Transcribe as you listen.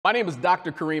My name is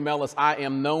Dr. Karim Ellis. I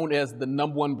am known as the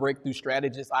 #1 breakthrough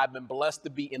strategist. I've been blessed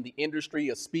to be in the industry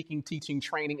of speaking, teaching,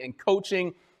 training, and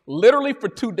coaching literally for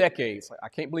 2 decades. I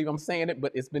can't believe I'm saying it,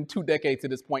 but it's been 2 decades at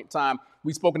this point in time.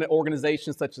 We've spoken at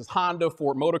organizations such as Honda,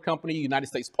 Ford Motor Company, United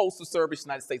States Postal Service,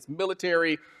 United States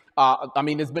military.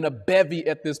 There's been a bevy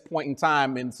at this point in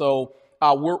time. And so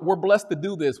we're blessed to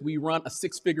do this. We run a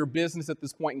 6-figure business at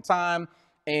this point in time.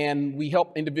 And we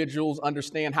help individuals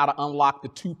understand how to unlock the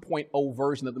 2.0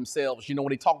 version of themselves. You know, when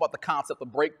they talk about the concept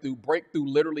of breakthrough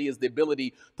literally is the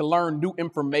ability to learn new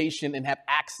information and have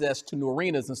access to new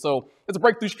arenas. And so as a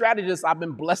breakthrough strategist, I've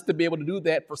been blessed to be able to do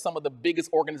that for some of the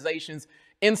biggest organizations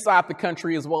inside the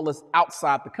country as well as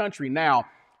outside the country. Now,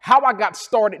 how I got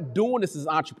started doing this as an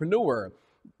entrepreneur,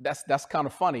 that's kind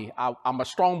of funny. I'm a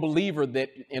strong believer that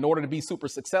in order to be super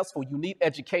successful, you need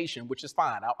education, which is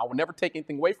fine. I will never take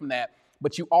anything away from that.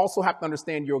 But you also have to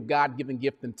understand your God-given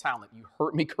gift and talent. You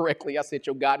heard me correctly. I said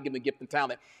your God-given gift and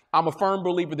talent. I'm a firm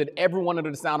believer that everyone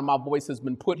under the sound of my voice has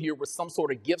been put here with some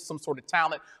sort of gift, some sort of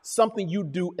talent, something you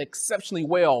do exceptionally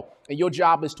well. And your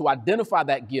job is to identify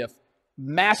that gift,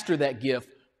 master that gift,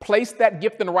 place that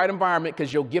gift in the right environment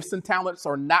because your gifts and talents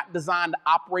are not designed to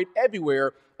operate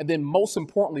everywhere. And then most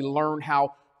importantly, learn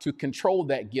how to control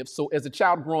that gift. So as a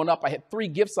child growing up, I had 3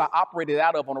 gifts I operated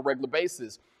out of on a regular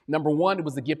basis. Number 1, it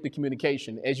was the gift of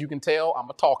communication. As you can tell, I'm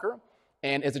a talker.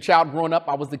 And as a child growing up,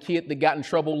 I was the kid that got in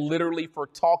trouble literally for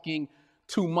talking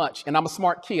too much. And I'm a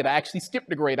smart kid. I actually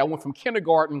skipped a grade. I went from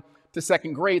kindergarten to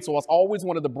 2nd grade. So I was always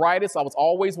one of the brightest. I was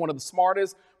always one of the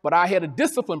smartest. But I had a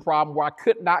discipline problem where I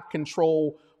could not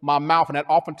control my mouth. And that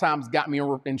oftentimes got me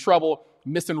in trouble,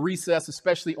 missing recess,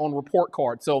 especially on report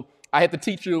cards. So I had the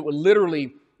teacher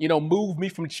literally, move me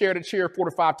from chair to chair 4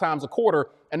 to 5 times a quarter.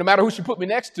 And no matter who she put me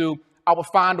next to, I would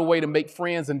find a way to make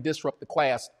friends and disrupt the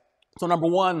class. So number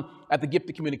 1, at the gift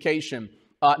of communication.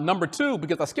 Number 2,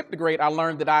 because I skipped the grade, I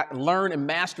learned that I learn and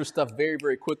master stuff very,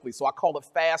 very quickly. So I call it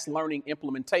fast learning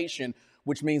implementation,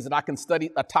 which means that I can study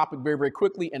a topic very, very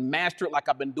quickly and master it like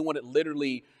I've been doing it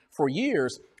literally for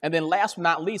years. And then last but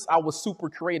not least, I was super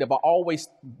creative. I always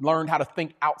learned how to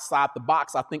think outside the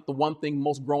box. I think the one thing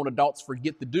most grown adults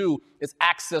forget to do is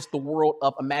access the world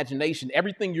of imagination.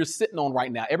 Everything you're sitting on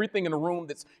right now, everything in the room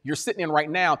that you're sitting in right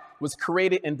now was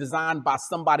created and designed by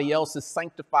somebody else's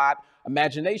sanctified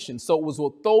imagination. So it was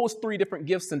with those 3 different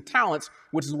gifts and talents,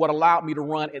 which is what allowed me to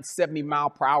run at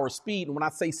 70-mile-per-hour speed. And when I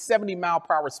say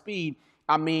 70-mile-per-hour speed,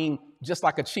 I mean, just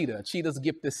like a cheetah. A cheetah's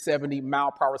gift is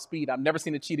 70-mile-per-hour speed. I've never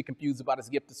seen a cheetah confused about its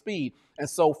gift of speed. And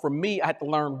so for me, I had to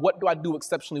learn, what do I do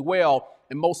exceptionally well?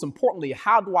 And most importantly,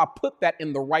 how do I put that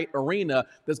in the right arena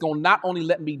that's going to not only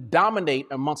let me dominate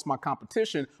amongst my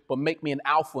competition, but make me an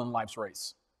alpha in life's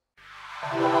race?